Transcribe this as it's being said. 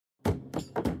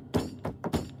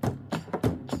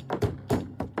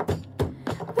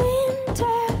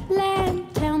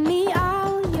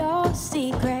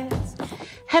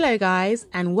Hello guys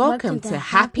and welcome to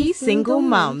Happy Single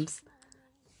Mums.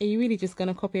 Are you really just going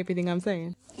to copy everything I'm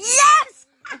saying? Yes!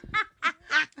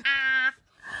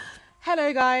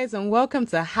 Hello guys and welcome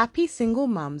to Happy Single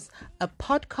Mums, a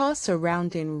podcast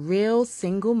surrounding real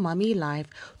single mummy life,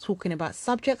 talking about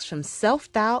subjects from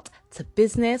self-doubt to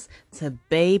business to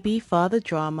baby father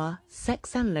drama,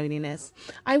 sex and loneliness.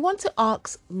 I want to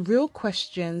ask real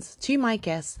questions to my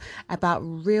guests about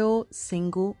real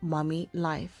single mummy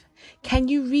life. Can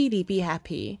you really be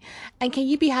happy? And can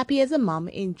you be happy as a mum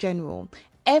in general?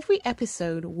 Every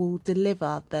episode will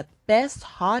deliver the best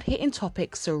hard-hitting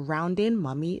topics surrounding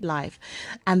mummy life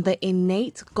and the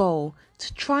innate goal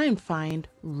to try and find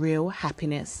real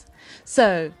happiness.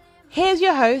 So, here's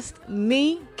your host,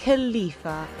 me,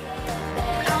 Khalifa.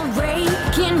 I'm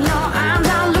breaking your arms,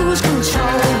 I'll lose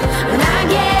control. When I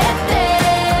get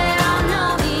there, I'll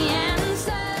know the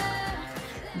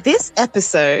answer. This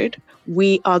episode,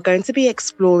 we are going to be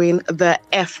exploring the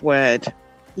F word.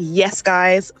 Yes,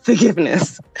 guys,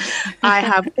 forgiveness. I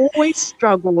have always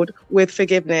struggled with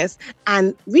forgiveness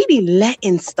and really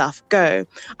letting stuff go.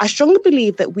 I strongly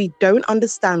believe that we don't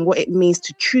understand what it means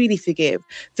to truly forgive.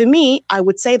 For me, I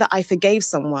would say that I forgave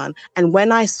someone, and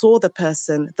when I saw the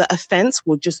person, the offense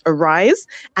will just arise,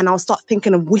 and I'll start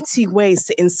thinking of witty ways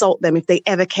to insult them if they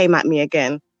ever came at me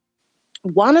again.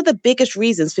 One of the biggest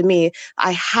reasons for me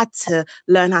I had to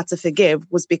learn how to forgive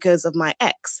was because of my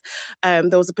ex.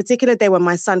 There was a particular day when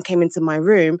my son came into my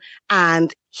room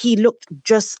and he looked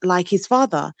just like his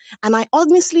father. And I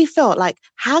honestly felt like,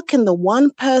 how can the one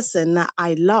person that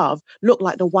I love look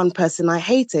like the one person I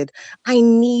hated? I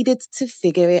needed to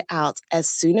figure it out as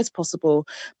soon as possible.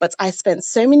 But I spent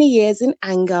so many years in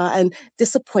anger and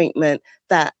disappointment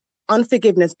that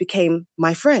unforgiveness became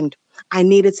my friend. I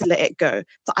needed to let it go.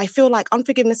 So I feel like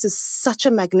unforgiveness is such a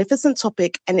magnificent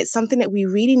topic, and it's something that we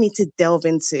really need to delve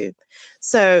into.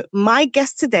 So my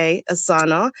guest today,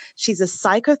 Asana, she's a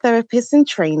psychotherapist in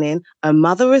training, a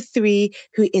mother of 3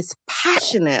 who is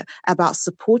passionate about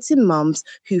supporting mums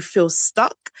who feel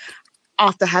stuck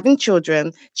after having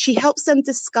children. She helps them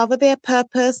discover their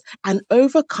purpose and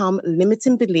overcome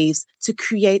limiting beliefs to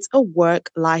create a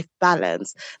work-life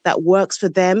balance that works for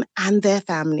them and their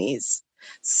families.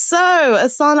 So,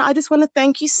 Asana, I just want to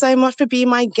thank you so much for being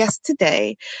my guest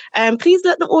today. Please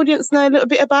let the audience know a little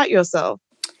bit about yourself.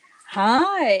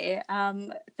 Hi,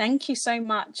 thank you so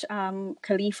much,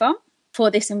 Khalifa, for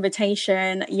this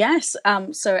invitation. Yes,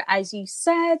 so as you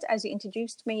said, as you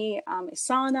introduced me, I'm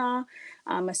Asana.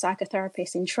 I'm a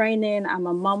psychotherapist in training. I'm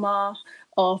a mama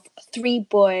of 3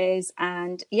 boys,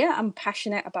 and yeah, I'm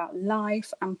passionate about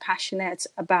life. I'm passionate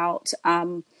about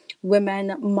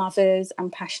women, mothers.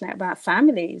 I'm passionate about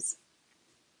families.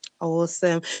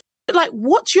 Awesome. Like,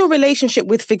 what's your relationship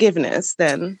with forgiveness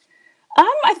then?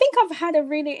 I think I've had a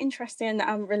really interesting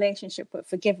relationship with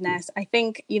forgiveness. I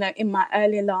think, in my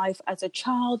early life as a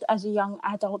child, as a young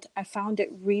adult, I found it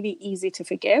really easy to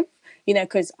forgive,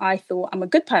 because I thought I'm a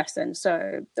good person.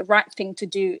 So the right thing to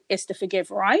do is to forgive,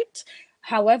 right?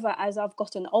 However, as I've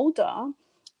gotten older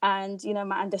and,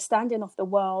 my understanding of the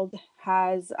world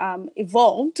has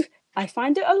evolved, I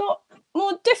find it a lot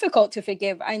more difficult to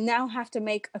forgive. I now have to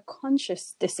make a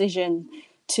conscious decision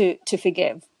to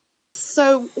forgive.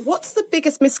 So what's the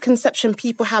biggest misconception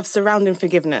people have surrounding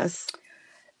forgiveness?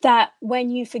 That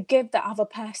when you forgive the other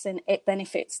person, it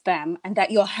benefits them, and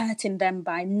that you're hurting them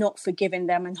by not forgiving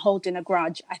them and holding a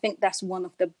grudge. I think that's one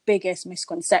of the biggest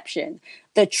misconceptions.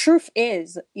 The truth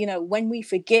is, when we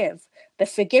forgive, the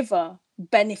forgiver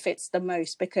benefits the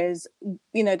most, because,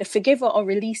 the forgiver are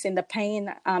releasing the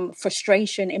pain,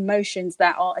 frustration, emotions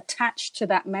that are attached to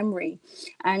that memory.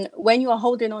 And when you are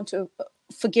holding on to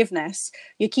forgiveness,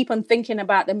 you keep on thinking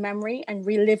about the memory and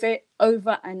relive it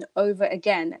over and over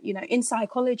again. In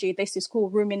psychology, this is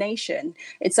called rumination.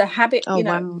 It's a habit.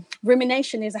 Wow.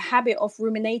 Rumination is a habit of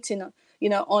ruminating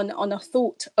on a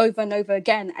thought over and over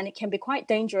again, and it can be quite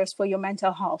dangerous for your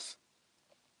mental health.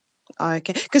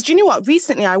 Okay, because do you know what?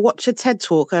 Recently, I watched a TED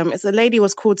Talk. It's a lady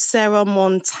was called Sarah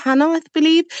Montana, I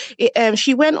believe.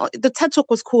 She went. The TED Talk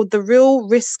was called "The Real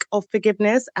Risk of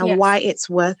Forgiveness and Yes. Why It's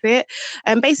Worth It."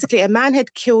 And basically, a man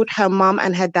had killed her mum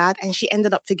and her dad, and she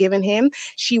ended up forgiving him.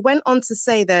 She went on to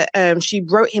say that she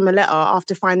wrote him a letter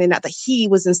after finding out that he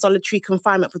was in solitary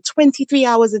confinement for 23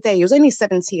 hours a day. He was only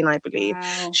 17, I believe.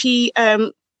 Wow. She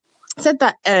said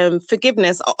that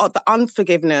forgiveness or the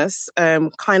unforgiveness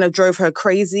kind of drove her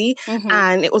crazy. Mm-hmm.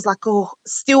 And it was like a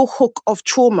steel hook of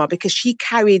trauma, because she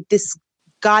carried this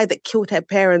guy that killed her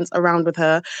parents around with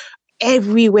her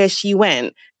everywhere she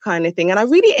went, kind of thing. And I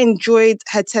really enjoyed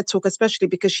her TED Talk, especially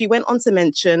because she went on to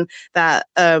mention that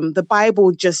the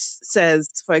Bible just says,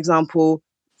 for example,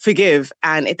 forgive,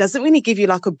 and it doesn't really give you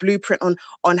like a blueprint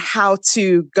on how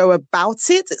to go about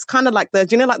it. It's kind of like like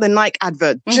the Nike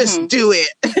advert, just do it.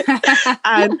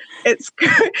 And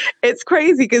it's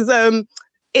crazy because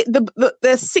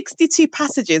there's 62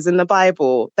 passages in the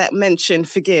Bible that mention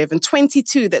forgive and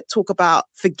 22 that talk about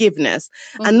forgiveness,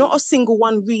 and not a single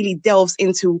one really delves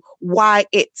into why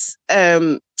it's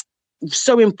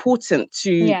so important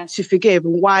to forgive,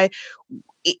 and why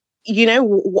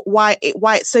why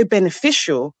it's so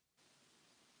beneficial.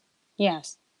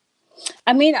 Yes.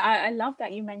 I mean, I love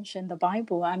that you mentioned the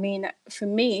Bible. I mean, for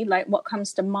me, like what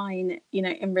comes to mind,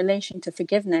 in relation to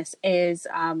forgiveness is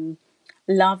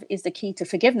love is the key to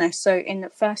forgiveness. So in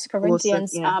 1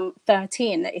 Corinthians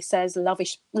 13, it says, love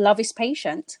is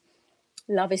patient.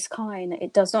 Love is kind.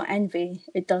 It does not envy.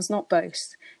 It does not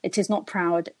boast. It is not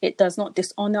proud. It does not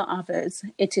dishonor others.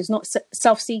 It is not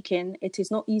self-seeking. It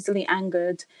is not easily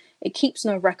angered. It keeps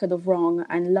no record of wrong.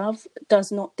 And love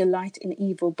does not delight in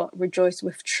evil, but rejoice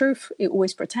with truth. It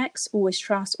always protects, always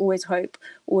trusts, always hope,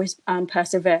 always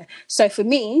persevere. So for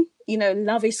me,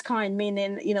 love is kind,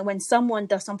 meaning, when someone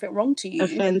does something wrong to you,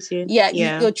 offends you.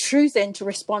 You're choosing to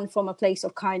respond from a place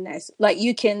of kindness. Like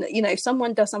you can, if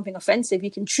someone does something offensive,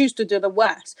 you can choose to do the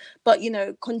worst. But,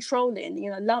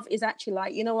 controlling, love is actually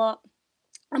like, you know what?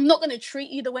 I'm not going to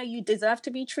treat you the way you deserve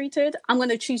to be treated. I'm going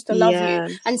to choose to love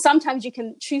you. And sometimes you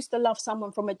can choose to love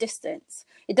someone from a distance.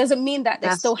 It doesn't mean that they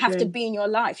still have to be in your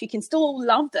life. You can still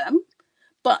love them,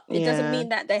 but it doesn't mean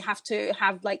that they have to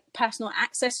have like personal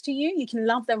access to you. You can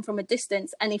love them from a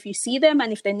distance. And if you see them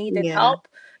and if they needed help,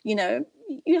 you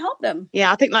help them.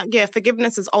 Yeah, I think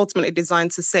forgiveness is ultimately designed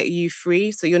to set you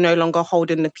free. So you're no longer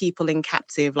holding the people in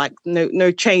captive, like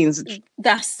no chains.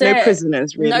 That's no it.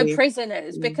 prisoners, really. No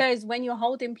prisoners. Because when you're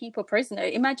holding people prisoner,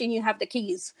 imagine you have the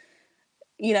keys,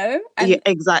 and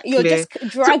exactly. you're just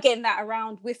dragging that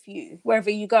around with you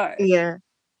wherever you go. Yeah.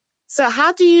 So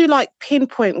how do you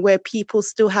pinpoint where people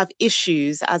still have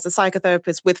issues as a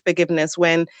psychotherapist with forgiveness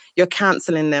when you're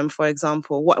counseling them, for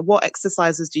example? What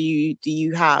exercises do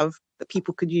you have that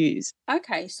people could use?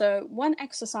 Okay, so one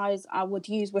exercise I would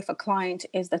use with a client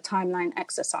is the timeline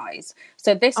exercise.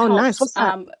 So this helps. Nice. What's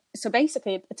that? So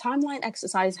basically, the timeline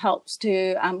exercise helps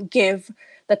to give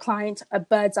the client a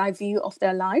bird's eye view of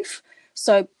their life.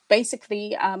 So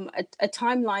basically, a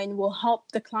timeline will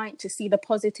help the client to see the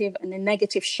positive and the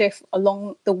negative shift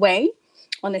along the way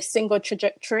on a single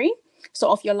trajectory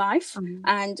of your life.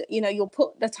 And, you'll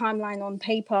put the timeline on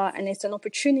paper, and it's an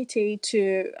opportunity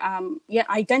to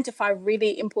identify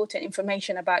really important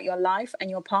information about your life and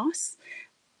your past.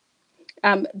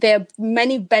 There are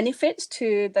many benefits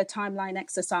to the timeline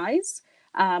exercise.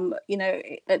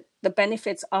 The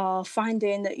benefits are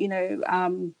finding,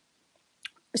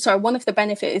 one of the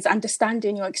benefits is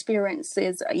understanding your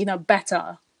experiences,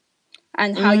 better,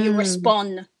 and how you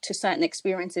respond to certain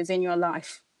experiences in your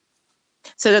life.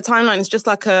 So the timeline is just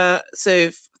like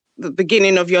the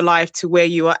beginning of your life to where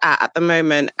you are at the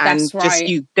moment, and just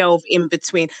you delve in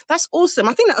between. That's awesome.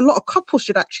 I think that a lot of couples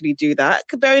should actually do that.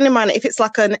 Bearing in mind, if it's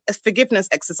like a forgiveness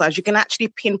exercise, you can actually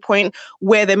pinpoint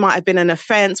where there might have been an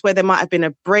offense, where there might have been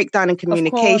a breakdown in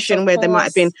communication, where there might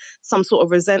have been some sort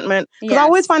of resentment. Because I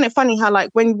always find it funny how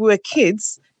when we were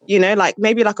kids,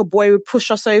 maybe a boy would push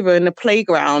us over in the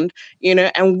playground,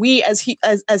 and we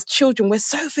as children, we're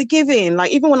so forgiving.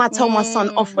 Like even when I tell my son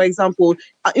off, for example,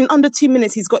 in under 2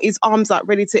 minutes, he's got his arms out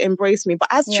ready to embrace me. But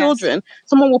as children,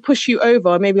 someone will push you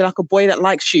over, maybe a boy that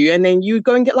likes you, and then you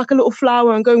go and get a little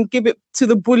flower and go and give it to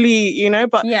the bully,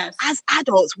 But as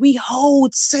adults, we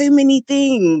hold so many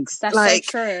things. That's so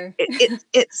true.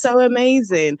 It's so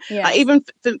amazing. Even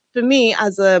for me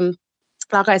as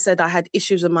like I said, I had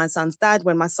issues with my son's dad.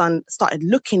 When my son started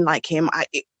looking like him,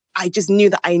 I just knew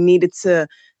that I needed to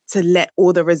let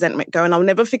all the resentment go. And I'll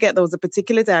never forget, there was a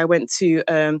particular day I went to,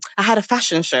 I had a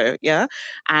fashion show,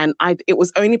 and it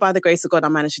was only by the grace of God I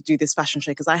managed to do this fashion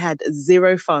show because I had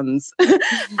zero funds.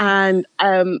 And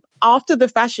after the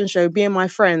fashion show, me and my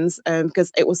friends,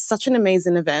 because it was such an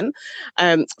amazing event,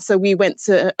 so we went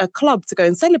to a club to go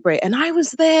and celebrate. And I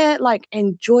was there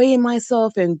enjoying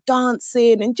myself and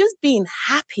dancing and just being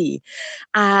happy.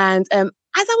 And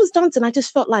as I was dancing, I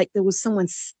just felt like there was someone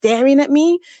staring at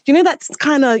me. Do you know that's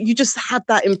kind of, you just have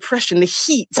that impression, the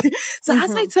heat. So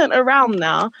as I turned around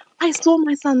now, I saw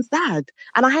my son's dad,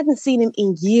 and I hadn't seen him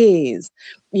in years,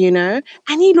 and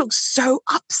he looked so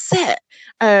upset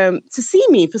to see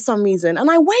me for some reason. And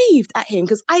I waved at him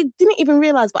because I didn't even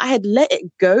realize, but I had let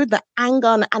it go, the anger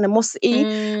and the animosity.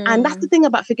 And that's the thing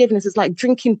about forgiveness, is like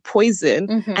drinking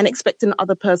poison and expecting the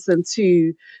other person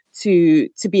to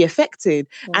be affected.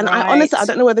 And I honestly, I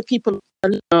don't know whether people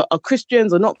are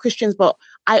Christians or not Christians, but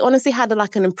I honestly had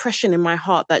like an impression in my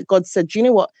heart that God said, "Do you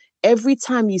know what? Every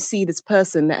time you see this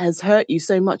person that has hurt you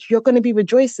so much, you're going to be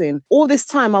rejoicing." All this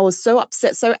time I was so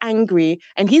upset, so angry,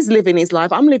 and he's living his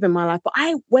life. I'm living my life. But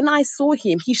when I saw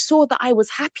him, he saw that I was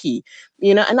happy,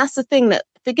 and that's the thing, that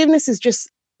forgiveness is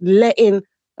just letting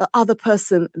the other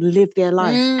person live their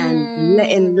life and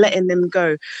letting them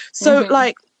go. So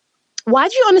like, why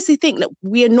do you honestly think that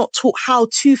we are not taught how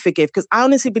to forgive? Because I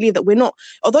honestly believe that we're not,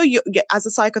 although you, as a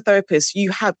psychotherapist,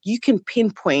 you can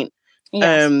pinpoint,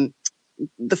 Yes.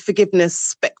 the forgiveness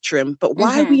spectrum, but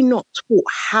why are we not taught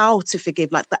how to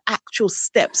forgive, like the actual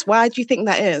steps? Why do you think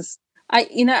that is?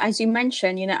 As you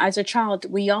mentioned, as a child,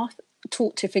 we are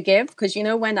taught to forgive because,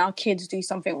 when our kids do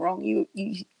something wrong,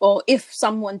 or if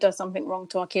someone does something wrong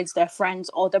to our kids, their friends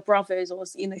or their brothers or,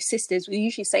 sisters, we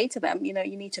usually say to them, you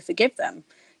need to forgive them,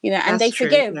 and That's they true,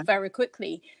 forgive yeah. very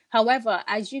quickly. However,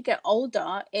 as you get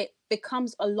older, it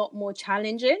becomes a lot more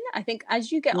challenging. I think as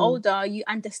you get older, you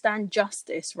understand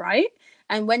justice, right?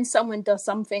 And when someone does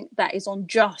something that is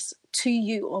unjust to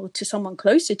you or to someone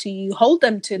closer to you, you hold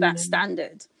them to that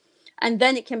standard. And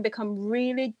then it can become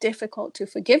really difficult to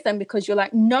forgive them because you're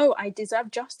like, no, I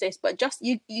deserve justice. But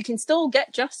you can still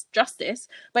get justice,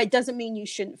 but it doesn't mean you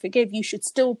shouldn't forgive. You should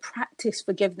still practice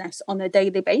forgiveness on a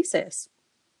daily basis.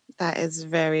 That is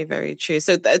very, very true.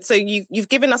 So you've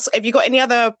given us, have you got any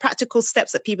other practical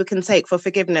steps that people can take for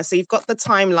forgiveness? So you've got the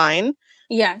timeline.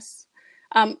 Yes.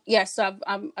 Yes,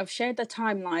 I've shared the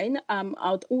timeline.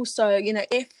 I would also,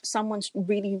 if someone's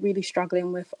really, really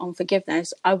struggling with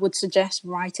unforgiveness, I would suggest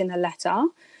writing a letter.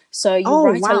 So you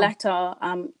write a letter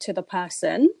to the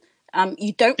person.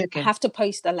 You don't have to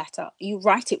post a letter. You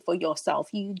write it for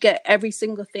yourself. You get every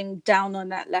single thing down on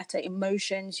that letter,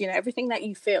 emotions, everything that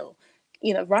you feel.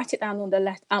 Write it down on the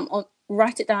letter.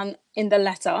 Write it down in the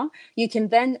letter. You can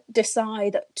then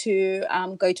decide to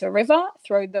go to a river,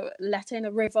 throw the letter in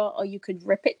a river, or you could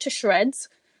rip it to shreds.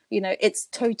 It's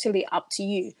totally up to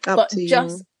you.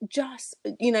 Just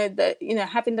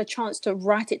having the chance to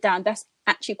write it down, that's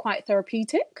actually quite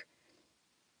therapeutic.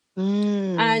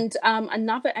 And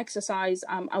another exercise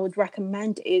I would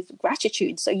recommend is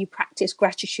gratitude. So you practice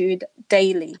gratitude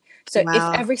daily. So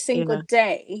if every single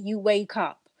day you wake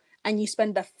up and you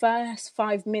spend the first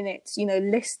 5 minutes,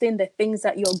 listing the things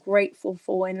that you're grateful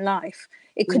for in life.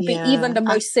 It could be even the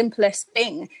most simplest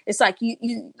thing. It's like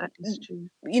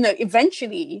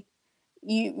eventually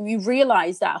you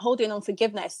realize that holding on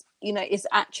forgiveness, is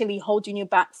actually holding you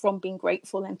back from being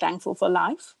grateful and thankful for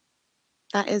life.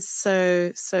 That is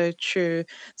so, so true.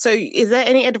 So is there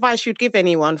any advice you'd give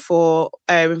anyone for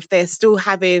if they're still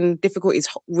having difficulties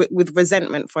with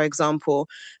resentment, for example?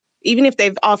 Even if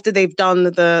after they've done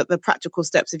the practical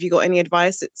steps, if you got any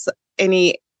advice,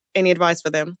 any advice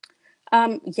for them?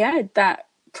 That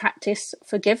practice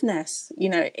forgiveness.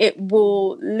 It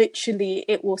will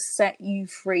set you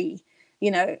free.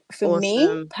 For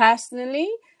me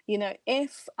personally,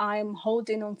 if I'm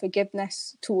holding on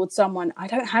forgiveness towards someone, I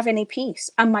don't have any peace,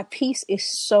 and my peace is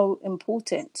so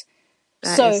important.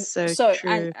 That is so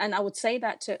true. And I would say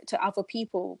that to other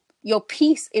people. Your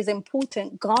peace is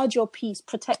important. Guard your peace,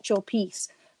 protect your peace,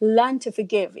 learn to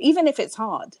forgive, even if it's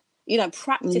hard,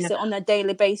 practice it on a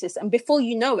daily basis. And before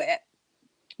you know it,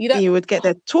 you would get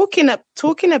there. Talking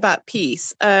about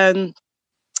peace.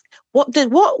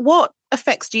 What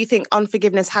effects do you think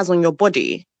unforgiveness has on your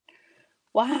body?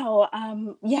 Wow.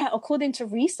 According to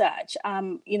research,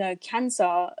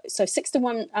 cancer, so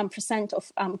 61%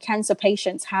 of cancer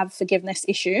patients have forgiveness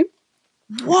issue.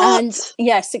 What? And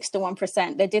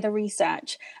 61%. They did a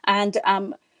research. And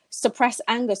suppress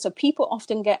anger. So people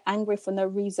often get angry for no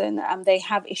reason. They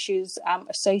have issues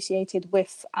associated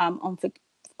with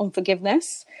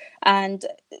unforgiveness. And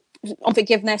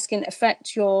unforgiveness can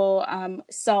affect your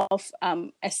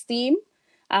self-esteem.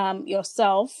 Your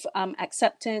self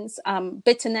acceptance,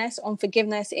 bitterness,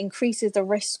 unforgiveness increases the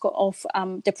risk of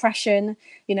depression.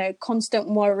 Constant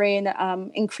worrying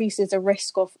increases the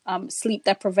risk of sleep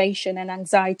deprivation and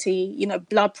anxiety.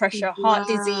 Blood pressure, heart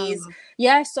disease.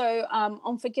 So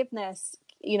unforgiveness,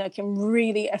 can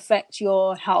really affect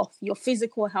your health, your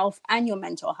physical health, and your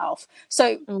mental health.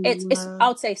 So it's I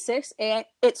would say, sis,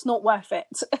 it's not worth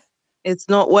it. It's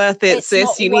not worth it,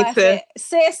 sis. You need to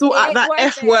sort out that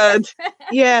F word.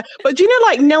 Yeah. But do you know,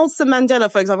 like Nelson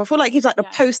Mandela, for example, I feel like he's like the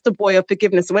poster boy of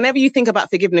forgiveness. Whenever you think about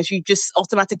forgiveness, you just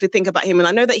automatically think about him. And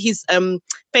I know that his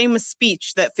famous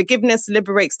speech that forgiveness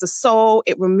liberates the soul,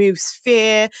 it removes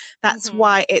fear. That's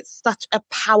why it's such a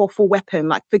powerful weapon.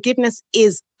 Like forgiveness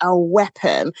is a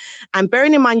weapon. And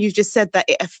bearing in mind, you just said that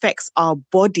it affects our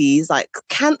bodies, like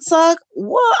cancer.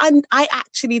 What? I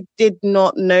actually did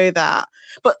not know that.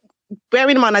 But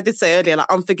bearing in mind, I did say earlier,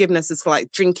 like unforgiveness is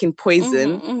like drinking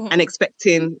poison and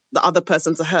expecting the other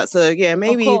person to hurt. So yeah,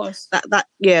 maybe Of course.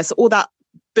 so all that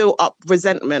built up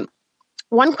resentment.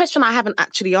 One question I haven't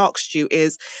actually asked you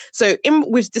is, so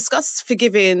we've discussed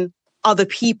forgiving other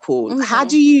people. How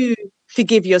do you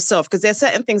forgive yourself? Because there are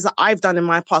certain things that I've done in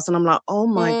my past and I'm like, oh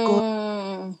my God.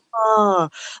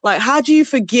 Like, how do you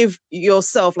forgive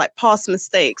yourself, like past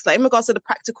mistakes? Like in regards to the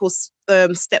practical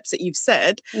steps that you've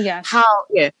said, Yes.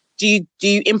 Do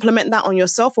you implement that on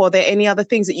yourself, or are there any other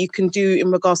things that you can do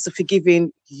in regards to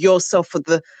forgiving yourself for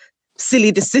the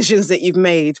silly decisions that you've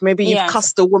made? Maybe you've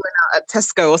cussed a woman out at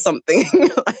Tesco or something.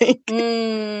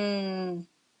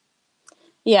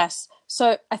 Yes.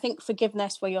 So I think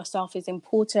forgiveness for yourself is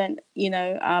important. You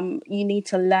need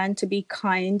to learn to be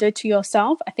kinder to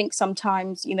yourself. I think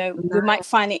sometimes, we might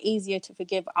find it easier to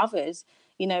forgive others,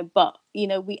 but,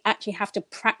 we actually have to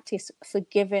practice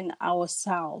forgiving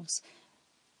ourselves.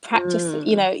 Practice,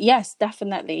 yes,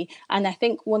 definitely. And I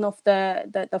think one of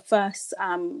the first,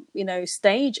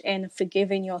 stage in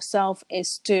forgiving yourself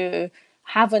is to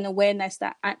have an awareness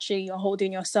that actually you're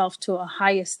holding yourself to a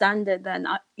higher standard than,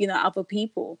 other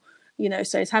people.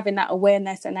 So it's having that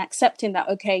awareness and accepting that,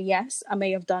 okay, yes, I may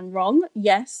have done wrong.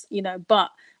 Yes, but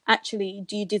actually,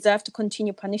 do you deserve to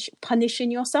continue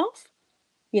punishing yourself?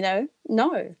 No,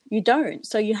 you don't.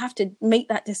 So you have to make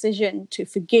that decision to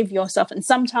forgive yourself. And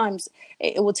sometimes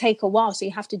it will take a while. So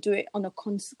you have to do it on a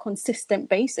consistent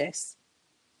basis.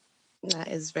 That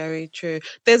is very true.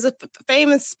 There's a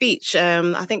famous speech.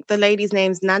 I think the lady's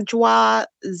name's Najwa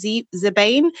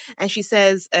Zebain, and she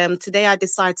says, "Today I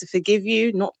decide to forgive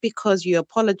you, not because you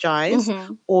apologized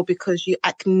or because you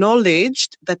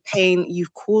acknowledged the pain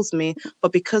you've caused me,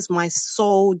 but because my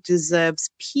soul deserves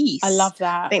peace." I love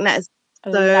that. I think that is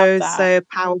so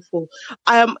powerful.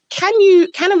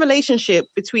 Can a relationship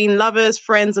between lovers,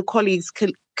 friends, or colleagues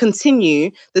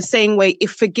continue the same way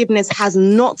if forgiveness has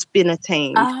not been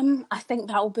attained? I think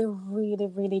that will be really,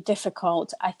 really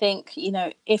difficult. I think,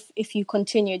 if you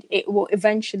continued, it will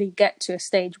eventually get to a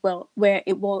stage where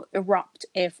it will erupt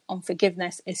if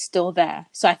unforgiveness is still there.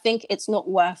 So I think it's not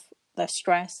worth the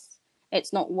stress.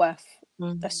 It's not worth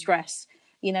the stress.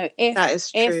 If that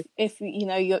is true. if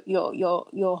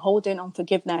you're holding on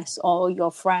forgiveness, or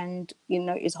your friend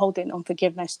is holding on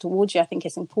forgiveness towards you, I think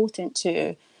it's important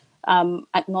to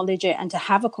acknowledge it and to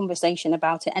have a conversation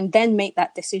about it, and then make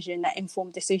that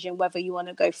informed decision whether you want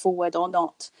to go forward or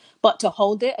not. But to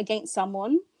hold it against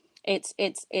someone, it's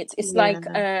like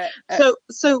a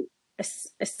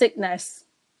sickness.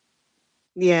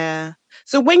 Yeah.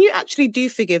 So when you actually do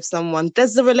forgive someone,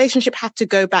 does the relationship have to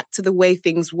go back to the way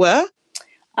things were?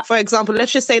 For example,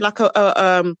 let's just say like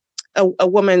a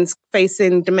woman's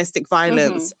facing domestic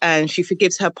violence and she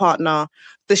forgives her partner.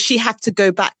 Does she have to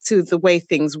go back to the way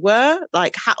things were?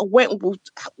 Like,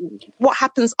 what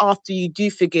happens after you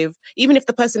do forgive? Even if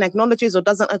the person acknowledges or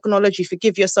doesn't acknowledge, you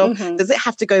forgive yourself. Does it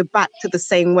have to go back to the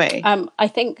same way? I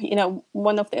think,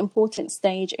 one of the important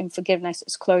stage in forgiveness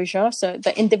is closure. So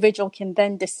the individual can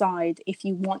then decide if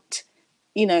you want,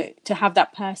 to have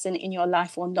that person in your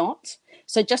life or not.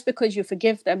 So just because you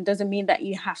forgive them doesn't mean that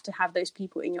you have to have those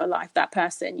people in your life, that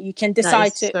person. You can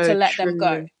decide to let them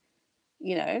go.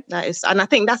 That is, and I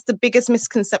think that's the biggest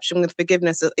misconception with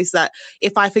forgiveness is that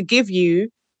if I forgive you,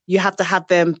 you have to have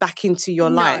them back into your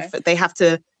life. They have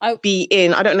to be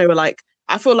in, I don't know, like,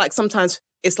 I feel like sometimes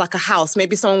it's like a house.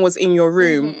 Maybe someone was in your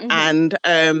room and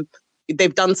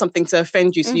they've done something to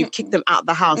offend you. So you've kicked them out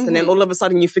the house and then all of a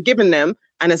sudden you've forgiven them.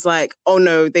 And it's like, oh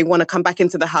no, they want to come back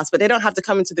into the house, but they don't have to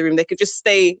come into the room. They could just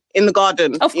stay in the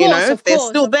garden. They're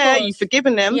still there. You've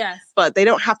forgiven them, but they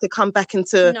don't have to come back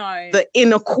into the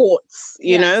inner courts,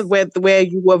 where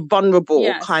you were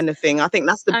vulnerable kind of thing. I think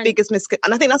that's the biggest misconception.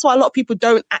 And I think that's why a lot of people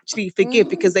don't actually forgive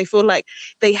because they feel like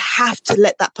they have to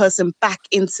let that person back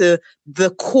into the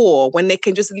core when they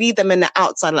can just leave them in the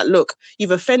outside. Like, look,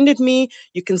 you've offended me.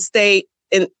 You can stay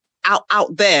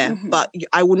out there, but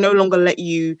I will no longer let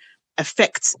you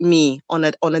affect me on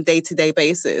a day-to-day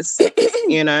basis.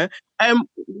 Where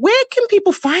can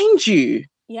people find you?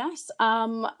 Yes,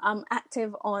 I'm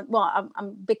active on,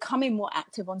 I'm becoming more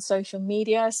active on social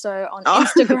media. So on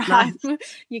Instagram,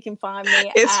 you can find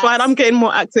me. It's fine. I'm getting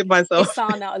more active myself.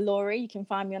 Isana Alori. You can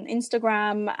find me on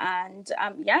Instagram. And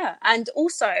and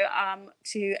also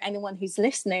to anyone who's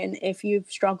listening, if you've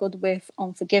struggled with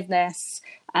unforgiveness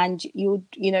and you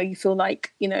feel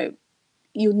like,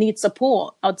 you need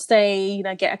support, I'd say, you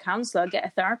know, get a counselor, get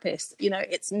a therapist. You know,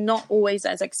 it's not always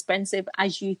as expensive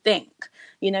as you think.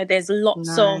 You know, there's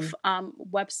lots of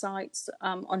websites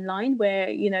online where,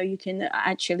 you know, you can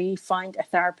actually find a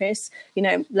therapist. You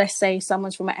know, let's say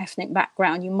someone's from an ethnic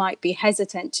background, you might be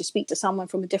hesitant to speak to someone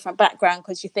from a different background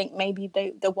because you think maybe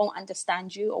they won't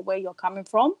understand you or where you're coming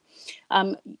from.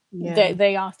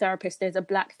 They are therapists. There's a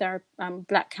black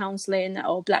counselling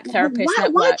or black therapist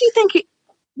network.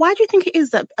 Why do you think it is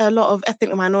that a lot of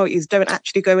ethnic minorities don't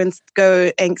actually go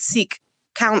and seek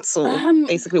counsel?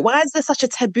 Basically, why is there such a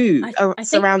taboo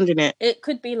surrounding it? It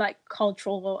could be like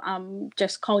cultural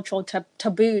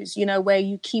taboos, you know, where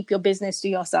you keep your business to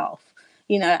yourself,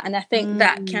 you know, and I think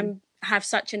that can have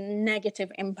such a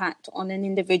negative impact on an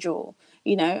individual,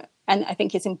 you know, and I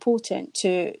think it's important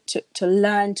to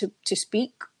learn to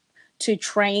speak, to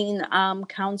train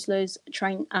counselors,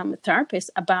 train therapists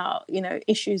about, you know,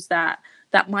 issues that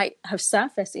might have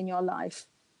surfaced in your life.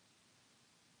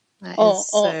 Or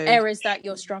areas that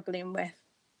you're struggling with.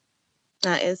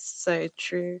 That is so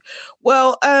true.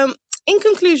 Well, in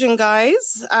conclusion,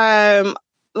 guys,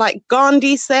 like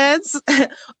Gandhi says,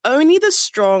 only the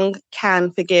strong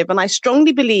can forgive. And I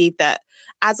strongly believe that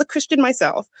as a Christian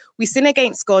myself, we sin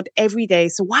against God every day.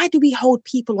 So why do we hold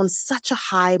people on such a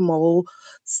high moral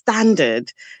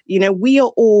standard? You know, we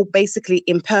are all basically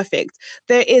imperfect.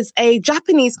 There is a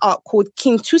Japanese art called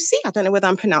kintsugi. I don't know whether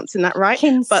I'm pronouncing that right,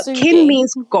 but kin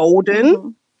means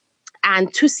golden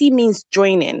and tsugi means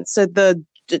joining. So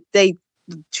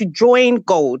to join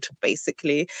gold,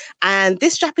 basically. And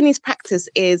this Japanese practice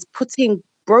is putting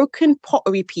broken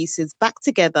pottery pieces back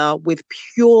together with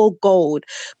pure gold,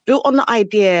 built on the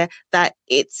idea that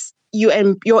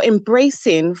you're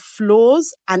embracing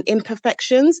flaws and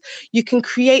imperfections. You can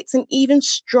create an even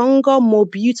stronger, more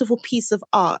beautiful piece of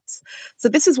art. So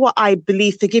this is what I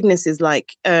believe forgiveness is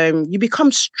like. You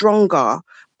become stronger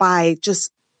by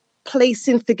just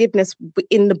placing forgiveness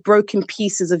in the broken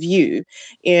pieces of you,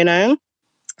 you know?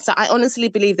 So I honestly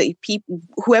believe that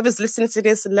whoever's listening to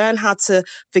this, learn how to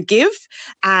forgive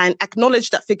and acknowledge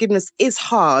that forgiveness is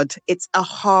hard. It's a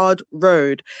hard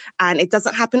road and it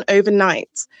doesn't happen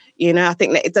overnight. You know, I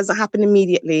think that it doesn't happen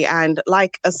immediately. And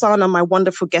like Asana, my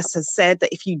wonderful guest, has said,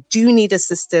 that if you do need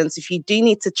assistance, if you do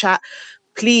need to chat,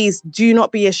 please do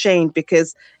not be ashamed,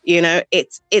 because, you know,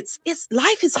 it's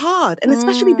life is hard. And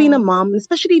especially being a mom,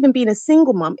 especially even being a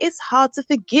single mom, it's hard to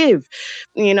forgive,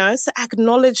 you know, so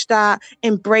acknowledge that,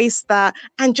 embrace that,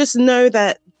 and just know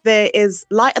that there is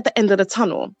light at the end of the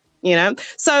tunnel, you know?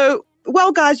 So,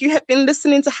 well, guys, you have been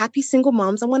listening to Happy Single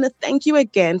Moms. I want to thank you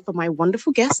again for my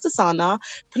wonderful guest, Asana.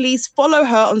 Please follow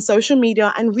her on social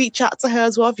media and reach out to her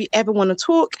as well if you ever want to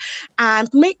talk. And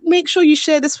make sure you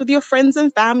share this with your friends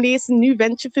and family. It's a new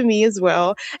venture for me as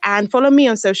well. And follow me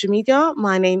on social media.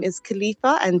 My name is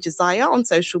Khalifa and Josiah on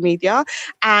social media.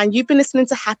 And you've been listening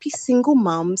to Happy Single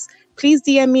Moms. Please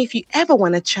DM me if you ever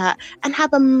want to chat, and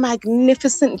have a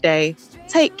magnificent day.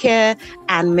 Take care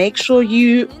and make sure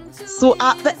you sort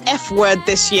out the F word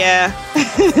this year.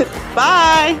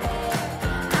 Bye.